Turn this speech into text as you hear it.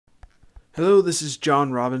Hello, this is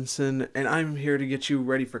John Robinson, and I'm here to get you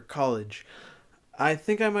ready for college. I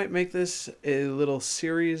think I might make this a little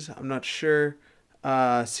series. I'm not sure.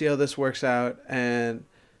 See how this works out, and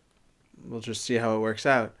we'll just see how it works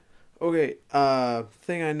out. Okay,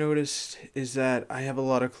 thing I noticed is that I have a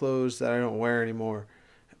lot of clothes that I don't wear anymore,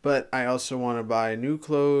 but I also want to buy new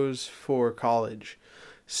clothes for college.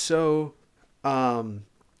 So, um,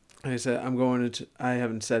 like I said, I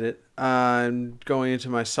haven't said it. I'm going into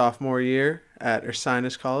my sophomore year at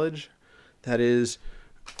Ursinus College. That is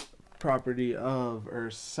property of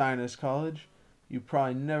Ursinus College. You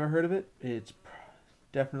probably never heard of it. It's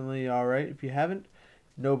definitely all right if you haven't.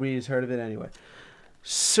 Nobody's heard of it anyway.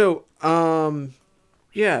 So,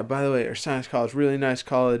 yeah, by the way, Ursinus College, really nice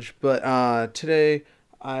college. But today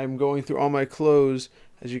I'm going through all my clothes.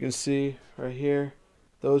 As you can see right here,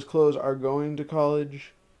 those clothes are going to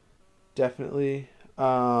college definitely.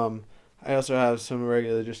 I also have some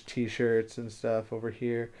regular just t-shirts and stuff over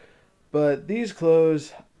here. But these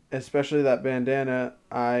clothes, especially that bandana,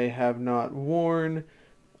 I have not worn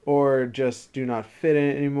or just do not fit in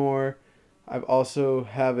it anymore. I've also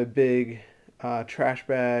have a big trash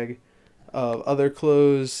bag of other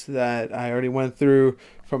clothes that I already went through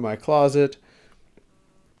from my closet.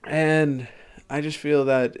 And I just feel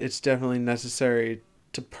that it's definitely necessary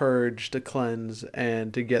to purge, to cleanse,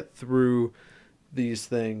 and to get through these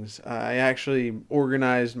things. I actually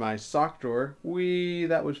organized my sock drawer.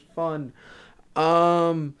 That was fun.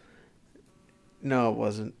 Um, no, it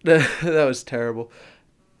wasn't. That was terrible.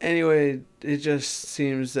 Anyway, it just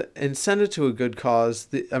seems that, and send it to a good cause.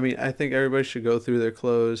 I mean, I think everybody should go through their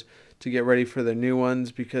clothes to get ready for the new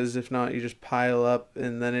ones because if not, you just pile up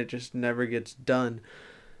and then it just never gets done.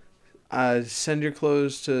 Send your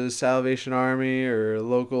clothes to Salvation Army or a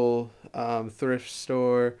local thrift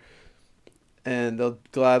store, and they'll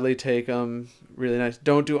gladly take them. Really nice.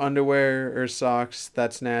 Don't do underwear or socks.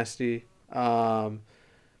 That's nasty.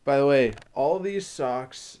 By the way, all these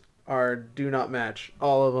socks are do not match.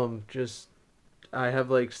 All of them. Just I have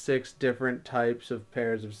like six different types of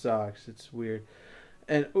pairs of socks. It's weird.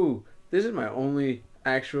 And ooh, this is my only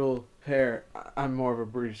actual pair. I'm more of a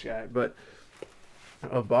British guy, but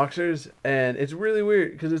of boxers, and it's really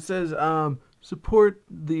weird because it says support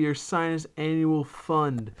the Ursinus Annual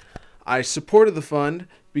Fund. I supported the fund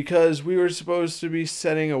because we were supposed to be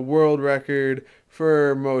setting a world record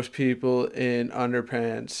for most people in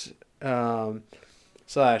underpants,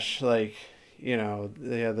 slash like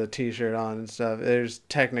they have the t-shirt on and stuff. There's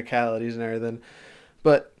technicalities and everything,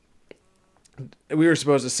 but we were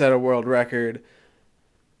supposed to set a world record,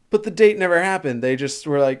 but the date never happened. They just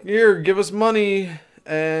were like, "Here, give us money,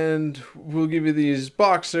 and we'll give you these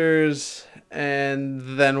boxers,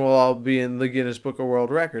 and then we'll all be in the Guinness Book of World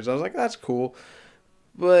Records." I was like, "That's cool,"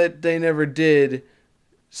 but they never did.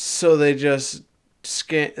 So they just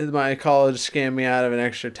my college scammed me out of an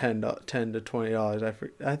extra ten to $20.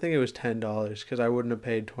 I think it was $10 because I wouldn't have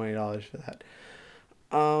paid $20 for that.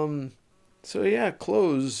 Um, so yeah,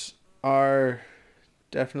 clothes are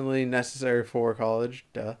definitely necessary for college,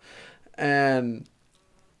 duh, and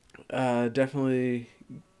definitely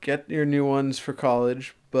get your new ones for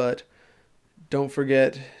college, but don't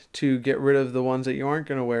forget to get rid of the ones that you aren't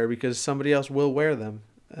going to wear because somebody else will wear them.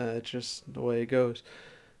 It's just the way it goes.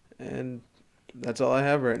 And that's all I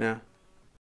have right now.